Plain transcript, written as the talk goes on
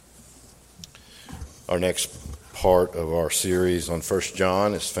Our next part of our series on 1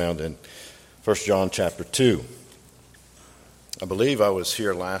 John is found in 1 John chapter 2. I believe I was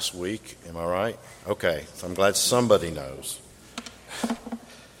here last week. Am I right? Okay, so I'm glad somebody knows.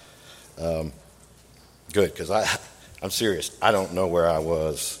 Good, because I'm serious. I don't know where I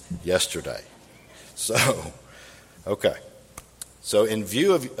was yesterday. So, okay. So in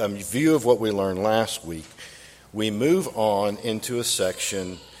view of what we learned last week, we move on into a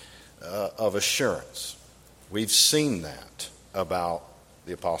section of assurance. We've seen that about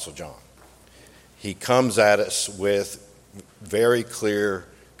the Apostle John. He comes at us with very clear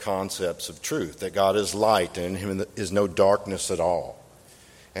concepts of truth, that God is light and in him is no darkness at all.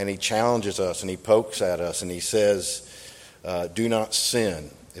 And he challenges us and he pokes at us and he says, do not sin.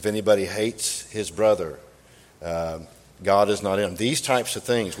 If anybody hates his brother, God is not in him. These types of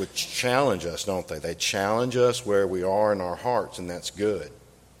things which challenge us, don't they? They challenge us where we are in our hearts, and that's good.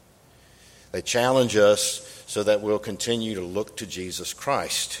 They challenge us so that we'll continue to look to Jesus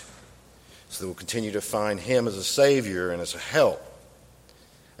Christ, so that we'll continue to find him as a Savior and as a help.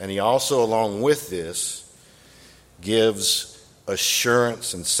 And he also, along with this, gives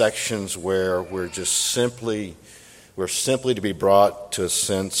assurance in sections where we're simply to be brought to a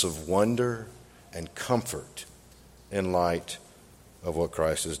sense of wonder and comfort in light of what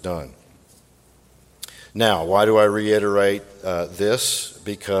Christ has done. Now, why do I reiterate this?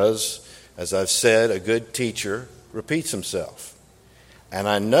 Because, as I've said, a good teacher repeats himself. And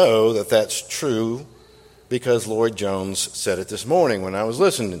I know that that's true because Lloyd Jones said it this morning when I was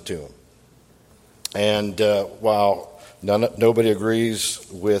listening to him. And while nobody agrees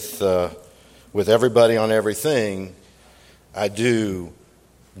with everybody on everything, I do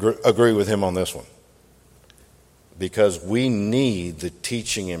agree with him on this one. Because we need the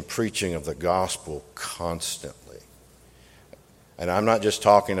teaching and preaching of the gospel constantly. And I'm not just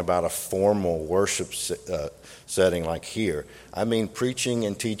talking about a formal worship setting like here. I mean preaching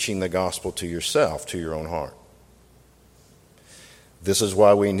and teaching the gospel to yourself, to your own heart. This is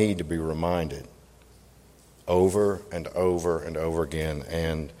why we need to be reminded over and over and over again,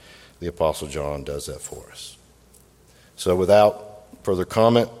 and the Apostle John does that for us. So without further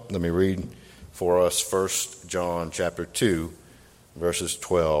comment, let me read for us 1 John chapter 2, verses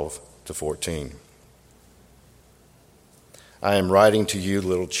 12 to 14. I am writing to you,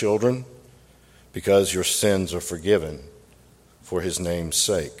 little children, because your sins are forgiven for his name's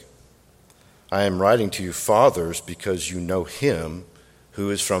sake. I am writing to you, fathers, because you know him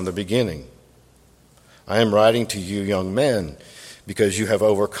who is from the beginning. I am writing to you, young men, because you have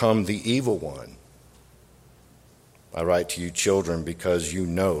overcome the evil one. I write to you, children, because you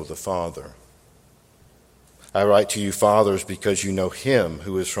know the Father. I write to you, fathers, because you know him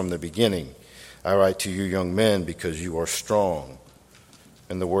who is from the beginning. I write to you, young men, because you are strong,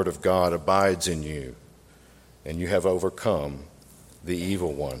 and the word of God abides in you, and you have overcome the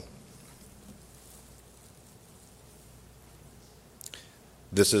evil one.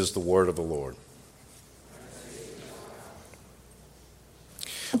 This is the word of the Lord.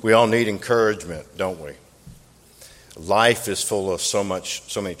 We all need encouragement, don't we? Life is full of so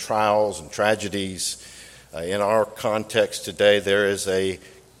many trials and tragedies. In our context today, there is a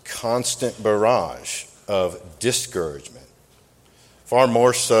constant barrage of discouragement, far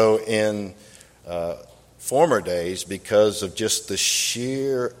more so in former days because of just the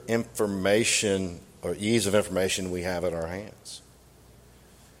sheer information or ease of information we have at our hands.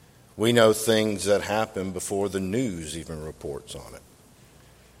 We know things that happen before the news even reports on it.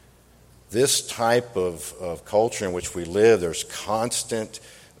 This type of culture in which we live, there's a constant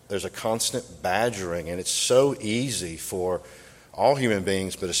badgering, and it's so easy for all human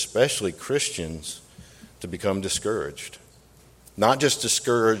beings, but especially Christians, to become discouraged. Not just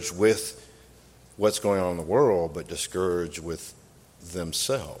discouraged with what's going on in the world, but discouraged with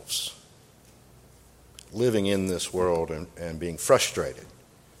themselves. Living in this world and being frustrated.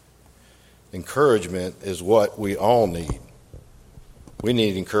 Encouragement is what we all need. We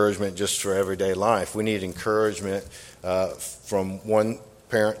need encouragement just for everyday life. We need encouragement from one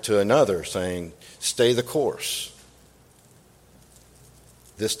parent to another saying, stay the course.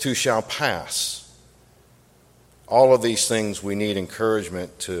 This too shall pass. All of these things we need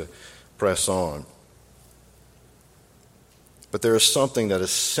encouragement to press on. But there is something that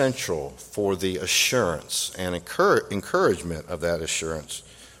is central for the assurance and encouragement of that assurance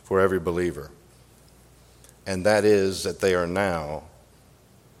for every believer. And that is that they are now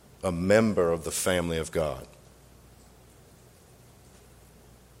a member of the family of God.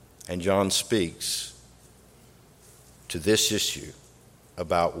 And John speaks to this issue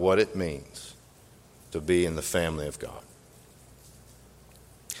about what it means to be in the family of God.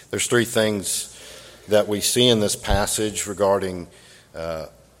 There's three things that we see in this passage regarding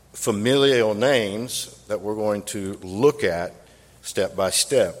familial names that we're going to look at step by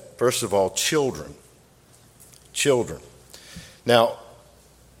step. First of all, children. Children. Now,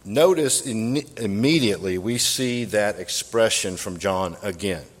 notice immediately we see that expression from John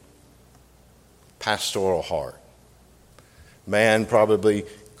again. Pastoral heart. Man probably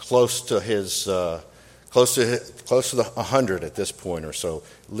close to the 100 at this point or so,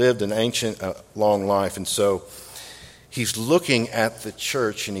 lived an ancient, long life, and so he's looking at the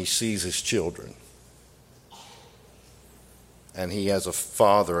church and he sees his children. And he, as a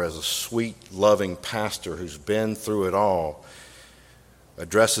father, as a sweet, loving pastor who's been through it all,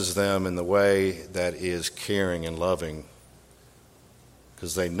 addresses them in the way that is caring and loving,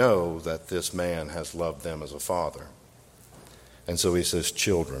 because they know that this man has loved them as a father. And so he says,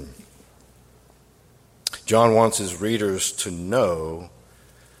 children. John wants his readers to know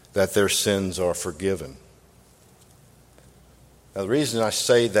that their sins are forgiven. Now, the reason I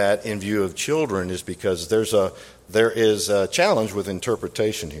say that in view of children is because there is a challenge with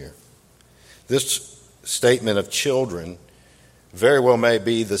interpretation here. This statement of children very well may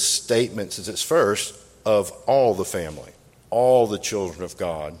be the statement, since it's first, of all the family, all the children of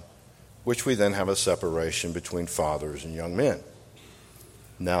God, which we then have a separation between fathers and young men.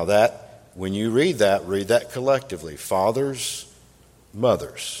 Now that, when you read that collectively. Fathers,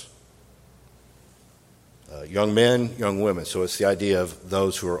 mothers. Young men, young women. So it's the idea of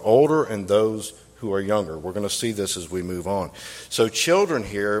those who are older and those who are younger. We're going to see this as we move on. So children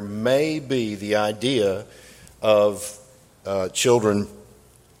here may be the idea of children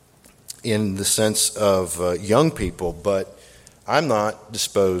in the sense of young people, but I'm not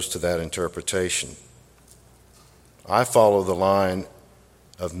disposed to that interpretation. I follow the line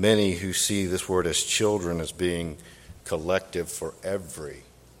of many who see this word as children as being collective for every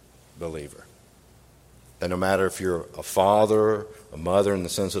believer. That no matter if you're a father, a mother in the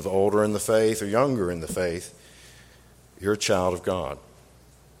sense of older in the faith or younger in the faith, you're a child of God.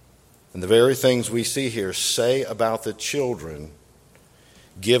 And the very things we see here say about the children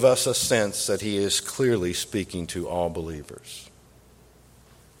give us a sense that he is clearly speaking to all believers.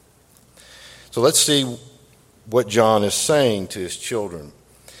 So let's see what John is saying to his children.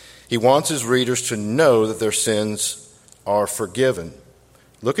 He wants his readers to know that their sins are forgiven.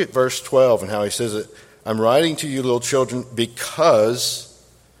 Look at verse 12 and how he says it. I'm writing to you, little children, because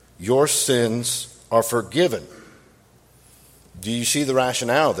your sins are forgiven. Do you see the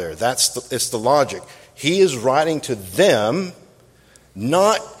rationale there? It's the logic. He is writing to them,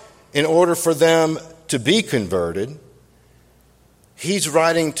 not in order for them to be converted. He's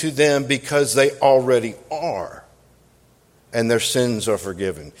writing to them because they already are, and their sins are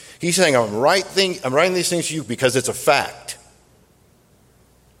forgiven. He's saying, I'm writing these things to you because it's a fact.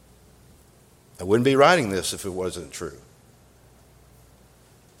 I wouldn't be writing this if it wasn't true.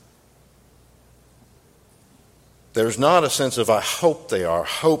 There's not a sense of, I hope they are.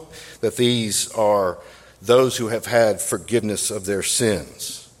 Hope that these are those who have had forgiveness of their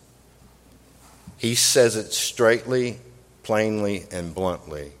sins. He says it straightly, plainly, and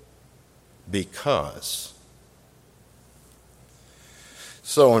bluntly. Because.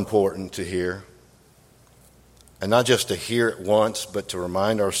 So important to hear. And not just to hear it once, but to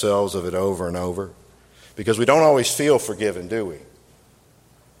remind ourselves of it over and over. Because we don't always feel forgiven, do we?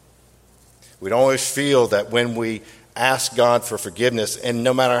 We don't always feel that when we ask God for forgiveness, and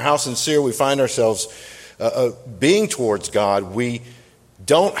no matter how sincere we find ourselves being towards God, we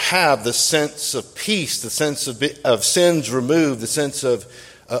don't have the sense of peace, the sense of sins removed, the sense of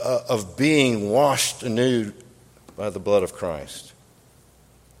being washed anew by the blood of Christ.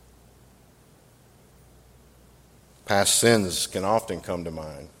 Past sins can often come to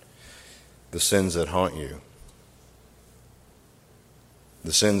mind. The sins that haunt you.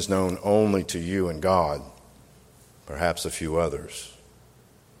 The sins known only to you and God, perhaps a few others.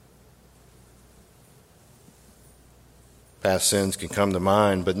 Past sins can come to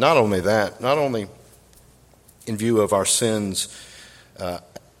mind, but not only that, not only in view of our sins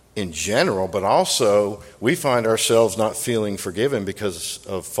in general, but also we find ourselves not feeling forgiven because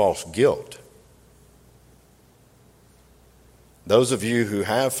of false guilt. Those of you who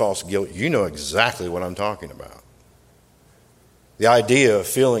have false guilt, you know exactly what I'm talking about. The idea of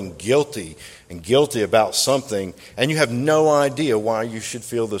feeling guilty and guilty about something, and you have no idea why you should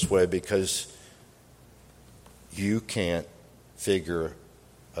feel this way because you can't figure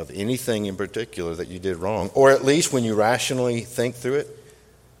of anything in particular that you did wrong. Or at least when you rationally think through it,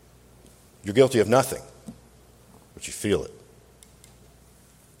 you're guilty of nothing, but you feel it.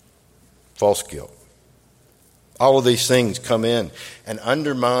 False guilt. All of these things come in and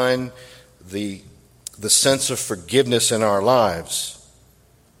undermine the the sense of forgiveness in our lives.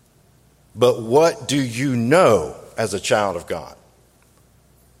 But what do you know as a child of God?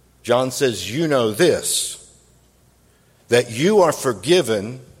 John says, you know this, that you are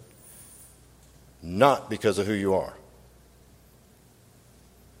forgiven not because of who you are.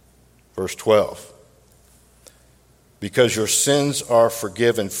 Verse 12. Because your sins are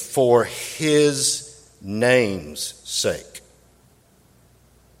forgiven for his name's sake.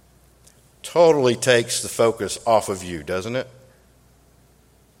 Totally takes the focus off of you, doesn't it?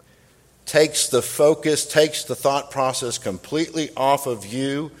 Takes the focus, takes the thought process completely off of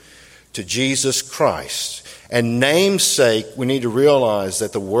you to Jesus Christ. And namesake, we need to realize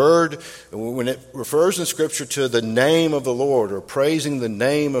that the word, when it refers in Scripture to the name of the Lord or praising the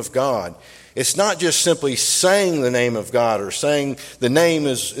name of God, it's not just simply saying the name of God or saying the name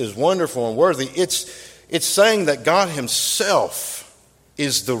is wonderful and worthy. It's saying that God himself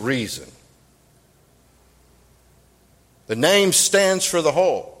is the reason. The name stands for the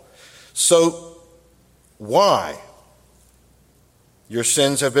whole. So, why? Your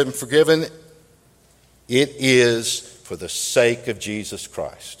sins have been forgiven. It is for the sake of Jesus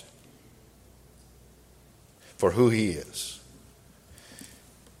Christ. For who he is.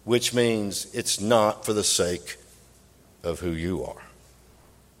 Which means it's not for the sake of who you are.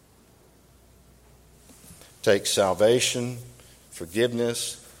 Take salvation,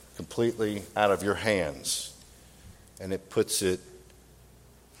 forgiveness completely out of your hands, and it puts it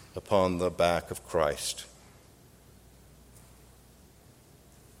upon the back of Christ.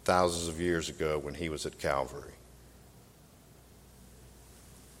 Thousands of years ago when he was at Calvary.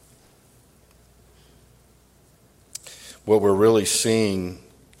 What we're really seeing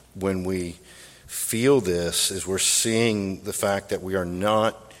when we feel this is we're seeing the fact that we are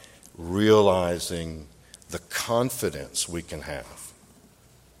not realizing the confidence we can have.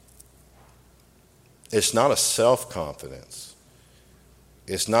 It's not a self-confidence.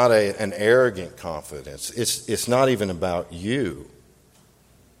 It's not an arrogant confidence. It's not even about you.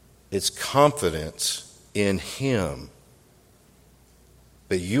 It's confidence in him.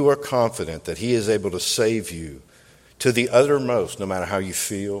 That you are confident that he is able to save you to the uttermost, no matter how you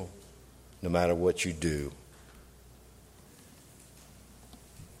feel, no matter what you do.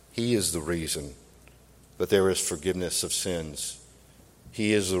 He is the reason that there is forgiveness of sins.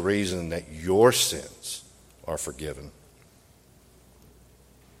 He is the reason that your sins are forgiven.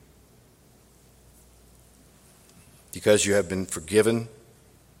 Because you have been forgiven,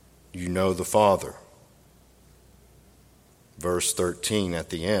 you know the Father. Verse 13 at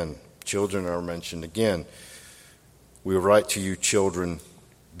the end, children are mentioned again. We write to you, children,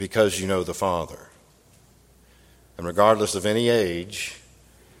 because you know the Father. And regardless of any age,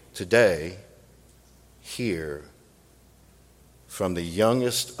 today, here, from the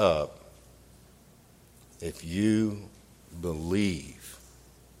youngest up, if you believe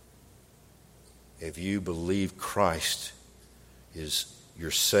Christ is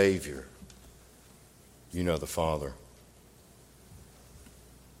your Savior, you know the Father.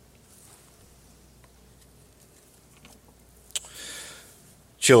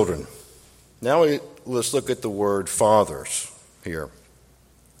 Children. Now let's look at the word fathers here.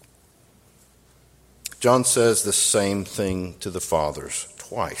 John says the same thing to the fathers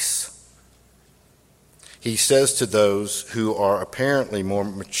twice. He says to those who are apparently more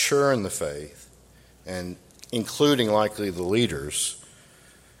mature in the faith, and including likely the leaders,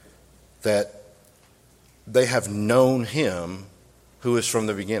 that they have known him who is from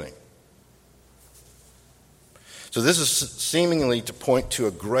the beginning. So this is seemingly to point to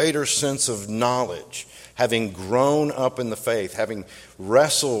a greater sense of knowledge, having grown up in the faith, having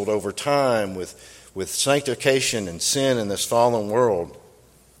wrestled over time with sanctification and sin in this fallen world.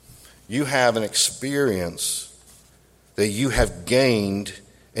 You have an experience that you have gained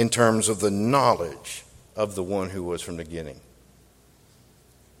in terms of the knowledge of the one who was from the beginning.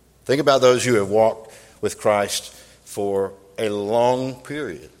 Think about those who have walked with Christ for a long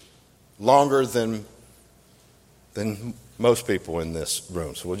period, longer than most people in this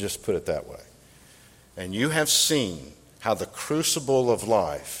room. So we'll just put it that way. And you have seen how the crucible of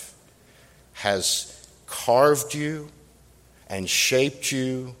life has carved you and shaped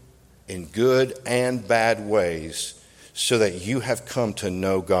you in good and bad ways so that you have come to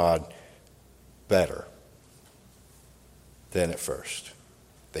know God better than at first.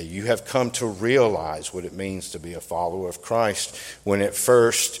 That you have come to realize what it means to be a follower of Christ when at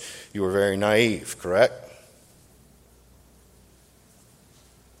first you were very naive, correct?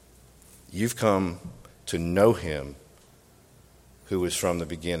 You've come to know him who is from the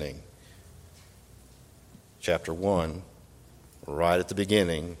beginning. Chapter 1, right at the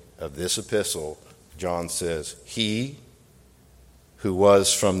beginning of this epistle, John says, he who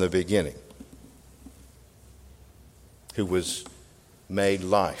was from the beginning, who was made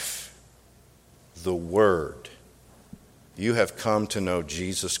life, the Word. You have come to know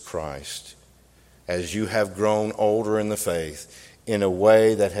Jesus Christ as you have grown older in the faith in a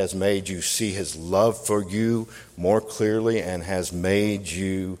way that has made you see his love for you more clearly and has made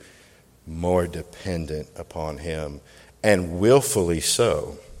you more dependent upon him, and willfully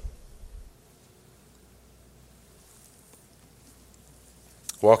so.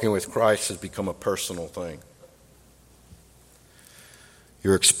 Walking with Christ has become a personal thing.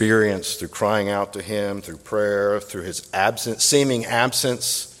 Your experience through crying out to him, through prayer, through his seeming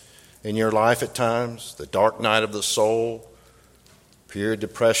absence in your life at times, the dark night of the soul, period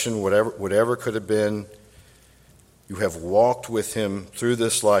depression, whatever could have been, you have walked with him through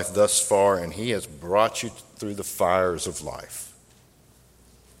this life thus far, and he has brought you through the fires of life.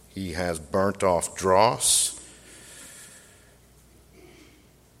 He has burnt off dross,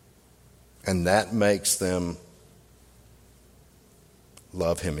 and that makes them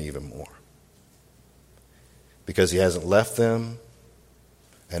love him even more. Because he hasn't left them,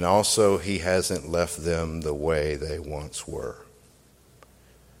 and also he hasn't left them the way they once were.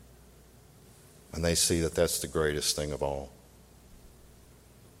 And they see that that's the greatest thing of all.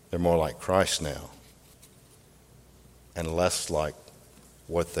 They're more like Christ now, and less like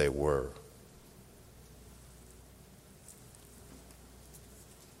what they were.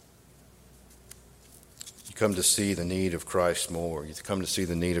 You come to see the need of Christ more. You come to see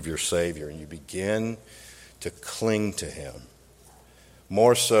the need of your Savior, and you begin to cling to him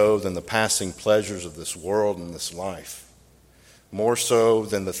more so than the passing pleasures of this world and this life. More so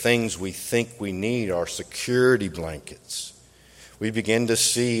than the things we think we need, our security blankets. We begin to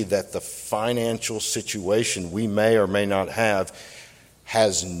see that the financial situation we may or may not have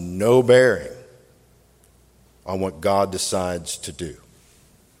has no bearing on what God decides to do.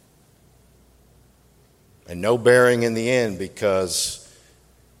 And no bearing in the end, because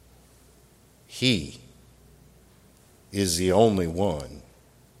he is the only one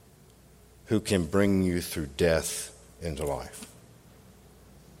who can bring you through death into life.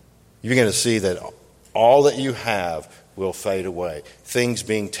 You begin to see that all that you have will fade away. Things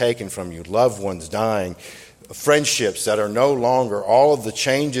being taken from you, loved ones dying, friendships that are no longer, all of the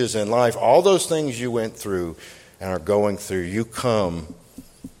changes in life, all those things you went through and are going through, you come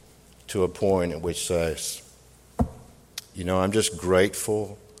to a point at which says, I'm just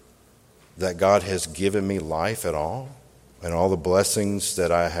grateful that God has given me life at all and all the blessings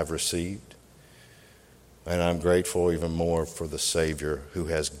that I have received. And I'm grateful even more for the Savior who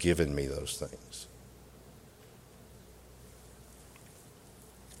has given me those things.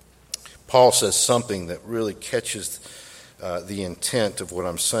 Paul says something that really catches the intent of what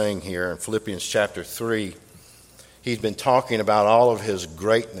I'm saying here in Philippians chapter 3. He'd been talking about all of his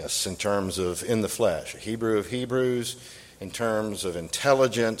greatness in terms of in the flesh, a Hebrew of Hebrews, in terms of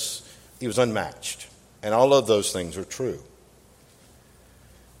intelligence. He was unmatched. And all of those things are true.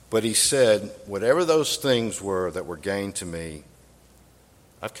 But he said, whatever those things were that were gained to me,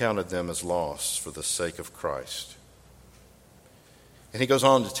 I've counted them as loss for the sake of Christ. And he goes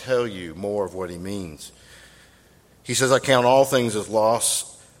on to tell you more of what he means. He says, I count all things as loss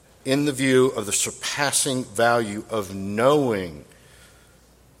in the view of the surpassing value of knowing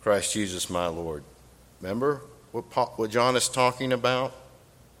Christ Jesus my Lord. Remember what John is talking about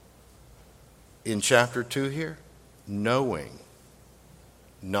in chapter 2 here? Knowing.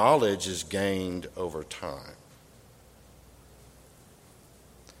 Knowledge is gained over time.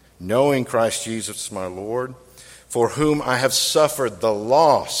 Knowing Christ Jesus my Lord, for whom I have suffered the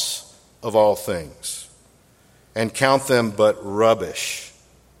loss of all things, and count them but rubbish.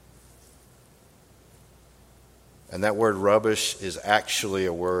 And that word rubbish is actually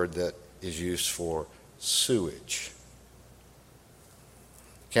a word that is used for sewage.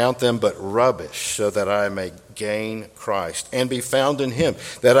 Count them but rubbish, so that I may gain Christ and be found in him,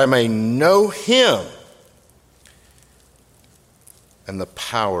 that I may know him and the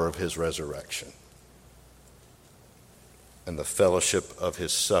power of his resurrection and the fellowship of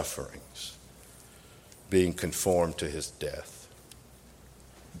his sufferings, being conformed to his death.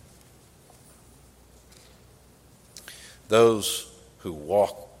 Those who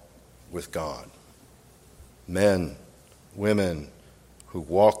walk with God, men, women, who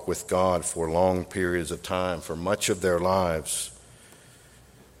walk with God for long periods of time, for much of their lives,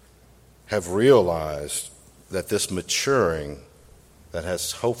 have realized that this maturing that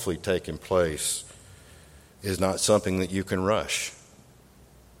has hopefully taken place is not something that you can rush.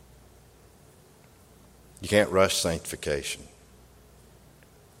 You can't rush sanctification.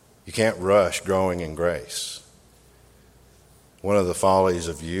 You can't rush growing in grace. One of the follies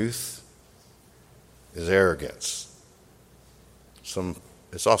of youth is arrogance.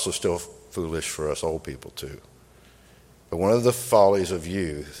 It's also still foolish for us old people too. But one of the follies of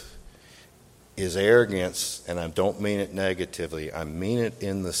youth is arrogance, and I don't mean it negatively. I mean it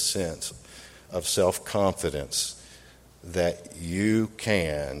in the sense of self-confidence that you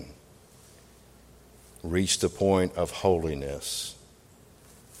can reach the point of holiness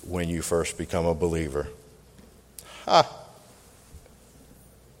when you first become a believer. I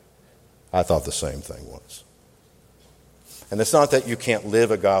thought the same thing once. And it's not that you can't live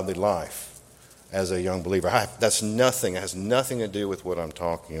a godly life as a young believer. It has nothing to do with what I'm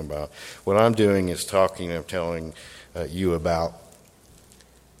talking about. What I'm doing is telling you about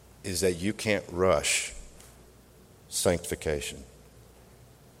is that you can't rush sanctification.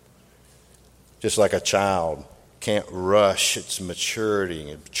 Just like a child can't rush its maturity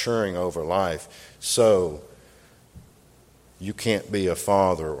and maturing over life, so you can't be a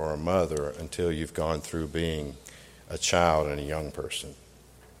father or a mother until you've gone through being a child and a young person.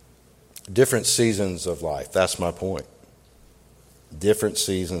 Different seasons of life, that's my point. Different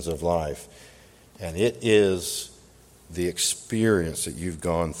seasons of life. And it is the experience that you've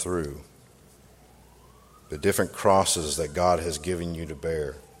gone through, the different crosses that God has given you to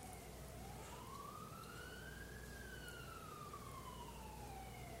bear.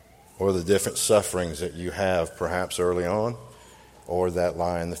 Or the different sufferings that you have perhaps early on, or that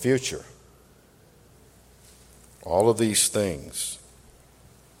lie in the future. All of these things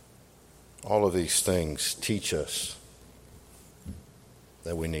teach us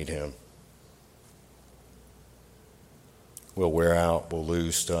that we need Him. We'll wear out, we'll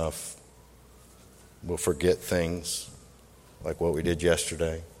lose stuff, we'll forget things like what we did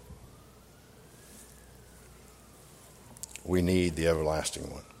yesterday. We need the everlasting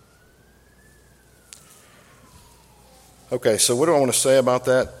one. Okay, so what do I want to say about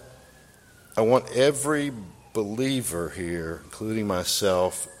that? I want every believer here, including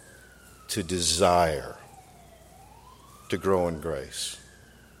myself, to desire to grow in grace,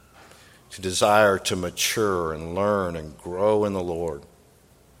 to desire to mature and learn and grow in the Lord,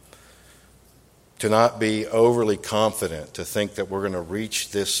 to not be overly confident, to think that we're going to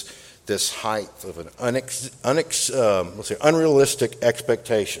reach this height of an unrealistic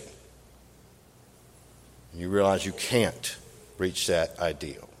expectation. You realize you can't reach that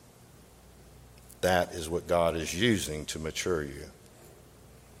ideal. That is what God is using to mature you.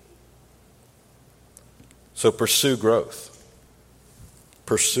 So pursue growth.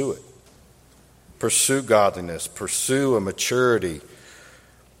 Pursue it. Pursue godliness. Pursue a maturity.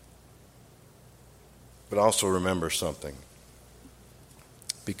 But also remember something.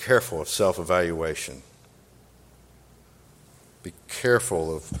 Be careful of self-evaluation. Be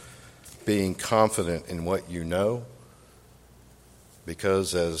careful of being confident in what you know,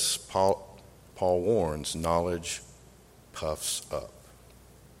 because as Paul warns, knowledge puffs up.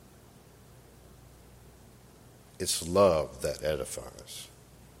 It's love that edifies.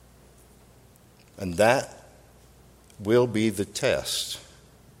 And that will be the test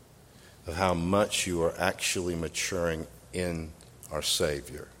of how much you are actually maturing in our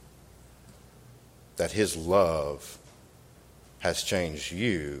Savior. That His love has changed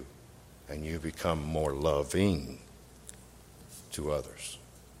you and you become more loving to others.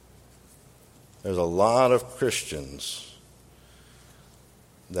 There's a lot of Christians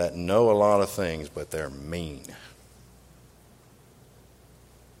that know a lot of things, but they're mean.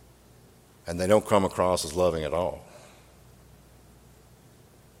 And they don't come across as loving at all.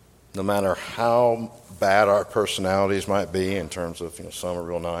 No matter how bad our personalities might be in terms of, some are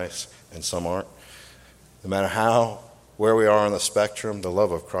real nice and some aren't. No matter where we are on the spectrum, the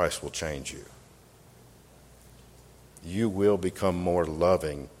love of Christ will change you. You will become more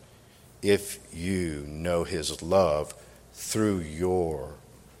loving if you know His love through your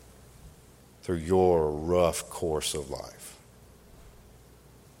rough course of life.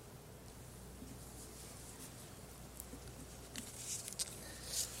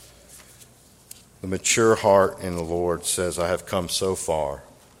 The mature heart in the Lord says, I have come so far,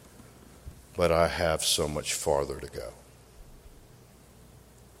 but I have so much farther to go.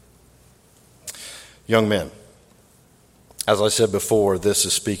 Young men, as I said before, this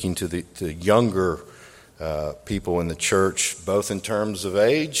is speaking to the younger people in the church, both in terms of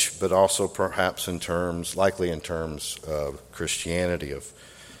age, but also perhaps likely in terms of Christianity,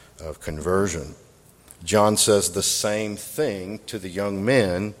 of conversion. John says the same thing to the young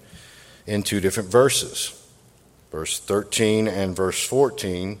men in two different verses. Verse 13 and verse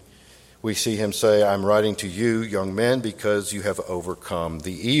 14, we see him say, I'm writing to you, young men, because you have overcome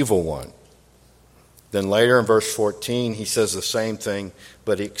the evil one. Then later in verse 14, he says the same thing,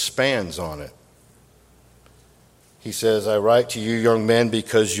 but he expands on it. He says, I write to you, young men,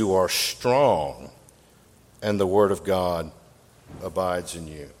 because you are strong, and the word of God abides in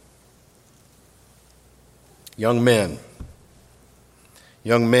you. Young men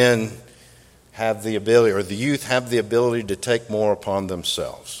have the ability, or the youth have the ability to take more upon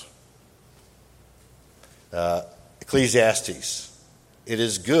themselves. Ecclesiastes, it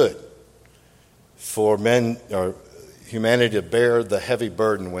is good for men or humanity to bear the heavy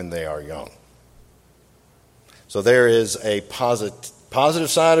burden when they are young. So there is a positive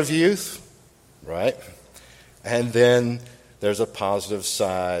side of youth, right? And then there's a positive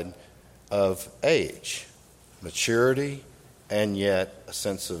side of age, maturity, and yet a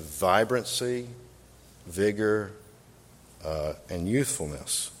sense of vibrancy, vigor, and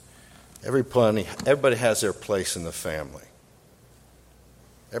youthfulness. Everybody has their place in the family.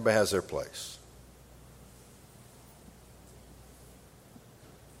 Everybody has their place.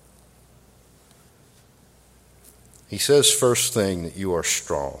 He says first thing that you are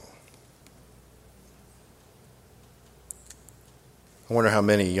strong. I wonder how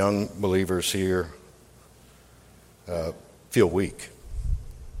many young believers here feel weak.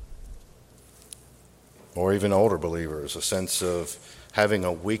 Or even older believers, a sense of having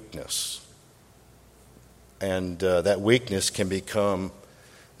a weakness. And that weakness can become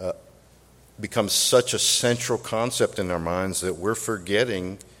such a central concept in our minds that we're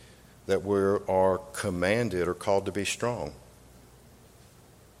forgetting that we are commanded or called to be strong.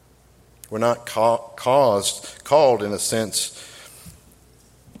 We're not called in a sense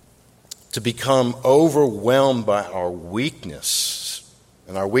to become overwhelmed by our weakness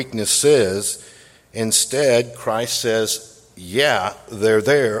and our weaknesses. Instead, Christ says, yeah, they're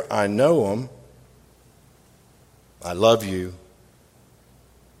there. I know them. I love you.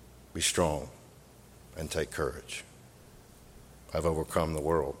 Be strong and take courage. I've overcome the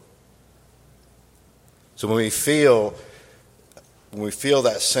world. So when we feel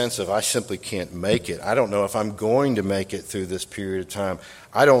that sense of I simply can't make it, I don't know if I'm going to make it through this period of time,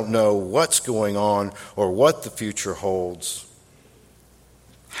 I don't know what's going on or what the future holds,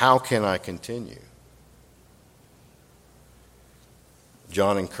 how can I continue?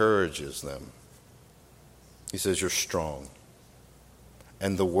 John encourages them. He says, you're strong,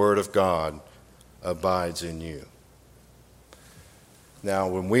 and the word of God abides in you. Now,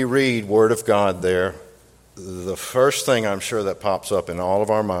 when we read word of God there, the first thing I'm sure that pops up in all of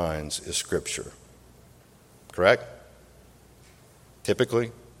our minds is Scripture. Correct?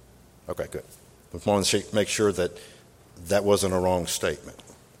 Typically? Okay, good. We want to make sure that that wasn't a wrong statement.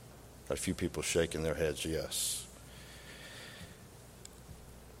 Got a few people shaking their heads, yes.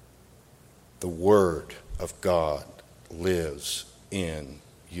 The Word of God lives in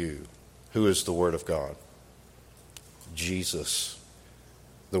you. Who is the Word of God? Jesus.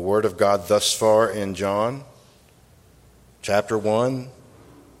 The Word of God thus far in John, chapter 1,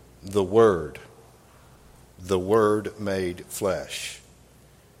 the Word made flesh.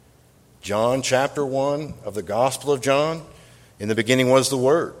 John chapter 1 of the Gospel of John, in the beginning was the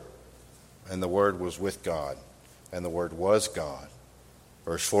Word, and the Word was with God, and the Word was God.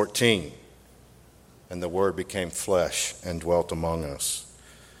 Verse 14, and the Word became flesh and dwelt among us.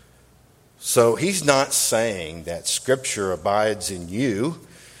 So he's not saying that Scripture abides in you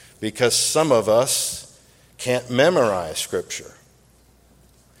because some of us can't memorize Scripture.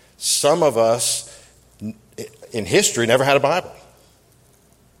 Some of us in history never had a Bible.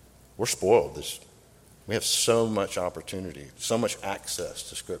 We're spoiled. We have so much opportunity, so much access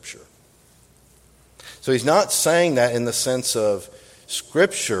to Scripture. So he's not saying that in the sense of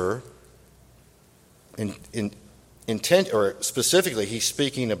Scripture, intent, or specifically, he's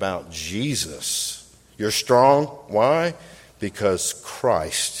speaking about Jesus. You're strong. Why? Because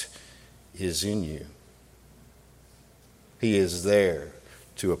Christ is in you. He is there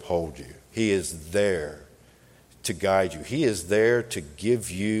to uphold you. He is there to guide you. He is there to give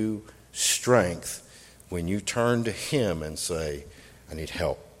you strength when you turn to Him and say, I need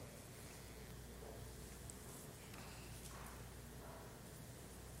help.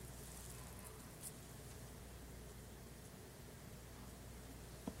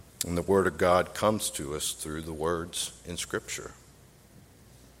 And the Word of God comes to us through the words in Scripture.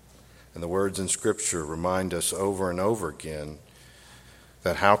 And the words in Scripture remind us over and over again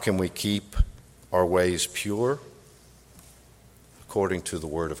that how can we keep our ways pure? According to the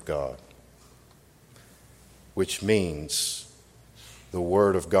Word of God. Which means the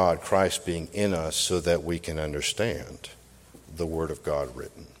Word of God, Christ being in us so that we can understand the Word of God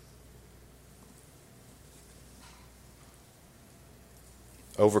written.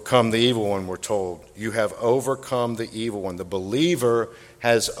 Overcome the evil one, we're told. You have overcome the evil one. The believer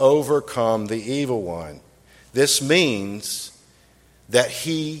has overcome the evil one. This means that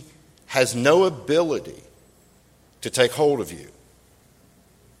he has no ability to take hold of you.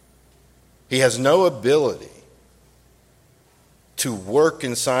 He has no ability to work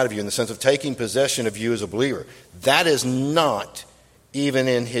inside of you in the sense of taking possession of you as a believer. That is not even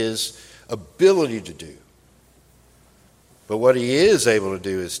in his ability to do. But what he is able to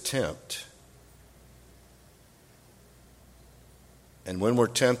do is tempt. And when we're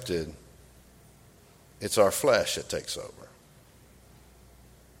tempted, it's our flesh that takes over.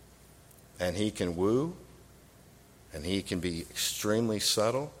 And he can woo, and he can be extremely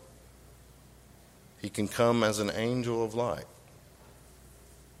subtle. He can come as an angel of light,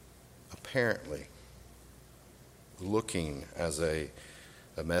 apparently looking as a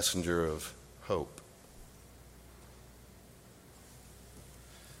messenger of hope.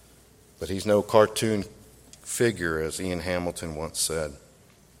 But he's no cartoon figure, as Ian Hamilton once said.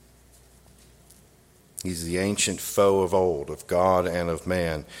 He's the ancient foe of old, of God and of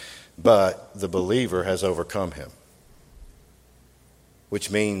man. But the believer has overcome him,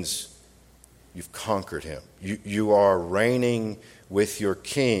 which means you've conquered him. You are reigning with your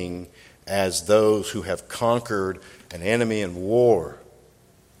king as those who have conquered an enemy in war.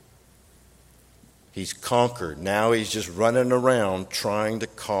 He's conquered. Now he's just running around trying to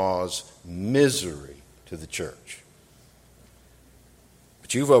cause misery to the church.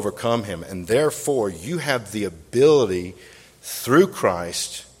 But you've overcome him, and therefore you have the ability through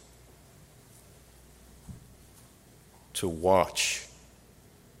Christ to watch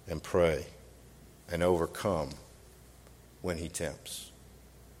and pray and overcome when he tempts.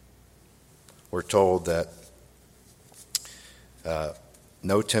 We're told that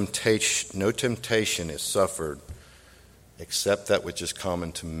no temptation is suffered except that which is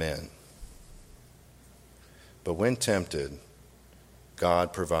common to men. But when tempted,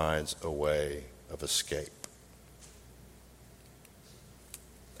 God provides a way of escape.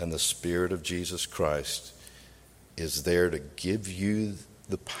 And the Spirit of Jesus Christ is there to give you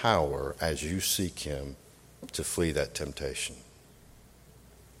the power as you seek him to flee that temptation.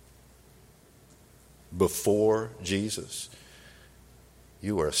 Before Jesus,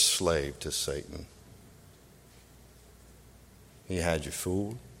 you were a slave to Satan. He had you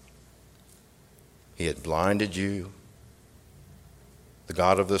fooled. He had blinded you. The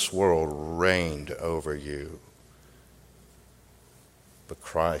god of this world reigned over you. But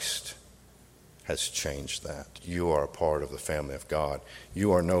Christ has changed that. You are a part of the family of God.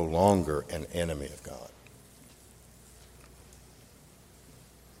 You are no longer an enemy of God.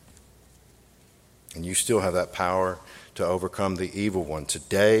 And you still have that power to overcome the evil one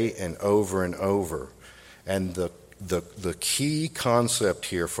today and over and over. And the key concept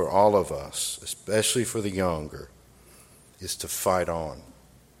here for all of us, especially for the younger, is to fight on.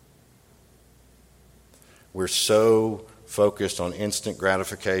 We're so focused on instant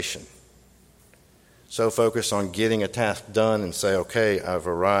gratification, so focused on getting a task done and say, okay, I've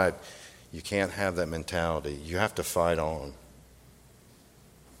arrived. You can't have that mentality. You have to fight on.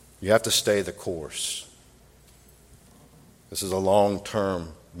 You have to stay the course. This is a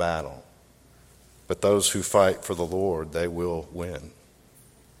long-term battle. But those who fight for the Lord, they will win.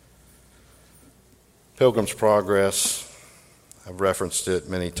 Pilgrim's Progress, I've referenced it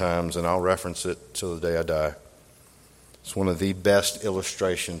many times, and I'll reference it till the day I die. It's one of the best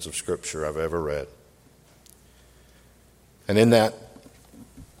illustrations of Scripture I've ever read. And in that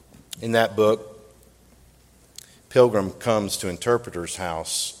book, Pilgrim comes to Interpreter's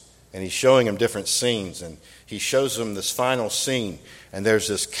house, and he's showing him different scenes, and he shows him this final scene, and there's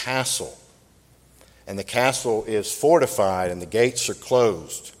this castle. And the castle is fortified, and the gates are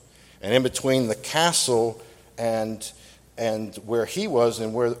closed. And in between the castle and where he was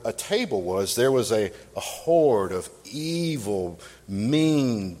and where a table was, there was a horde of evil,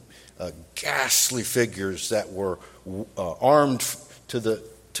 mean, ghastly figures that were armed to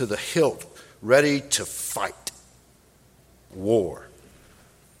the hilt, ready to fight war.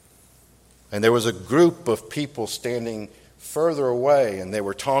 And there was a group of people standing further away, and they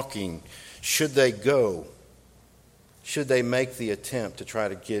were talking. Should they go? Should they make the attempt to try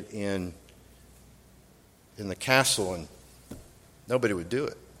to get in the castle? And nobody would do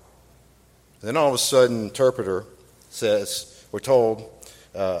it. Then all of a sudden, Interpreter says, we're told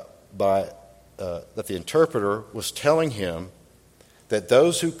that the interpreter was telling him that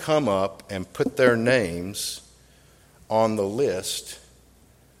those who come up and put their names on the list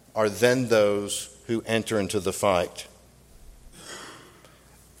are then those who enter into the fight.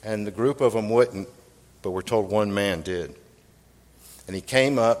 And the group of them wouldn't, but we're told one man did. And he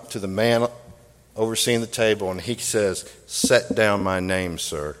came up to the man overseeing the table, and he says, "Set down my name,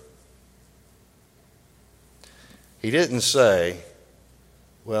 sir." He didn't say,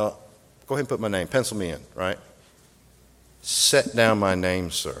 "Well, go ahead and put my name, pencil me in," right? "Set down my name,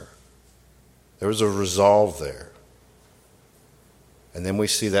 sir." There was a resolve there. And then we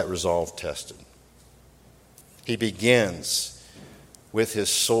see that resolve tested. He begins with his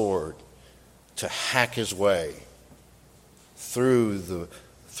sword to hack his way through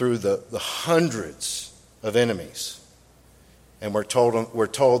the hundreds of enemies. And we're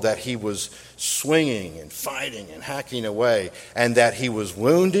told that he was swinging and fighting and hacking away, and that he was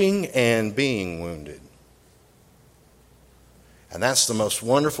wounding and being wounded. And that's the most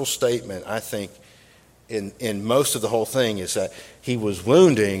wonderful statement, I think, in most of the whole thing, is that he was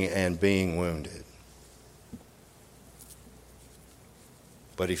wounding and being wounded.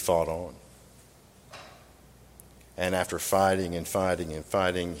 But he fought on. And after fighting and fighting and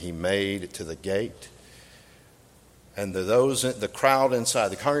fighting, he made it to the gate. And the crowd inside,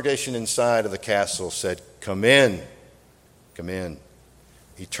 the congregation inside of the castle said, "Come in, come in.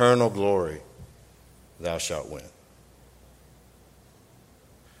 Eternal glory, thou shalt win."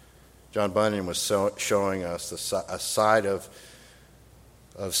 John Bunyan was showing us a side of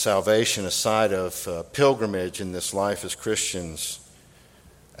salvation, a side of pilgrimage in this life as Christians,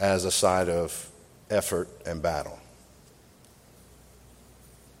 as a side of effort and battle.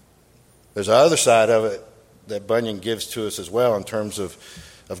 There's another side of it that Bunyan gives to us as well, in terms of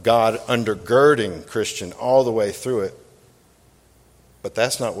God undergirding Christian all the way through it. But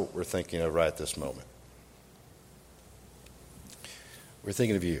that's not what we're thinking of right at this moment. We're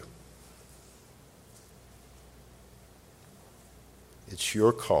thinking of you. It's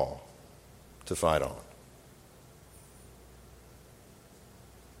your call to fight on.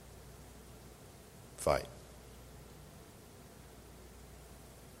 Fight.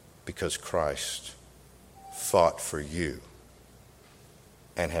 Because Christ fought for you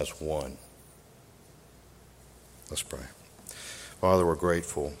and has won. Let's pray. Father, we're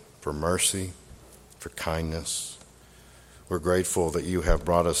grateful for mercy, for kindness. We're grateful that you have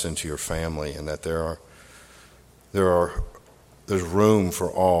brought us into your family, and that there's room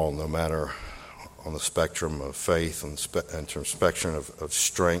for all, no matter on the spectrum of faith and the spectrum of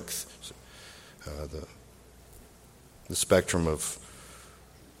strength, the spectrum of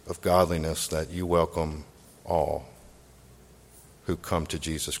godliness, that you welcome all who come to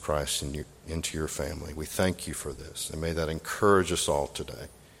Jesus Christ into your family. We thank you for this, and may that encourage us all today.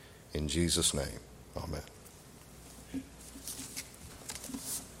 In Jesus' name, amen.